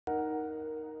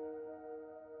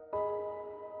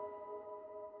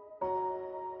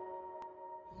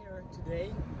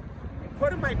today. And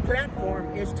part of my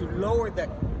platform is to lower the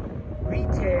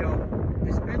retail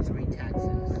dispensary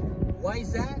taxes. Why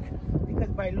is that? Because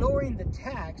by lowering the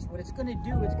tax, what it's going to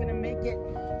do, it's going to make it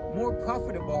more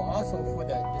profitable also for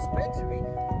the dispensary.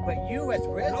 But you as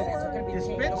residents are going to be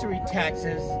dispensary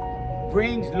taxes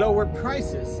brings lower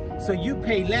prices. So you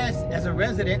pay less as a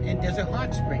resident in Desert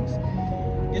Hot Springs.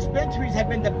 Dispensaries have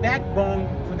been the backbone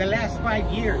for the last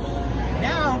 5 years.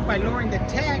 Now, by lowering the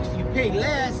tax, you pay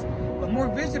less, but more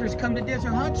visitors come to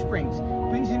Desert Hot Springs,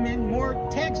 brings them in more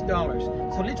tax dollars.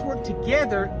 So let's work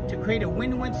together to create a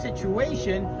win-win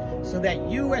situation so that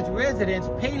you as residents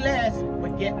pay less,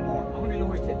 but get more. I'm gonna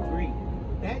lower it to 3.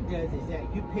 What that does is that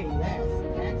you pay less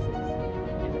taxes,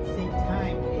 and at the same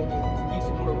time, it makes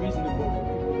it more reasonable for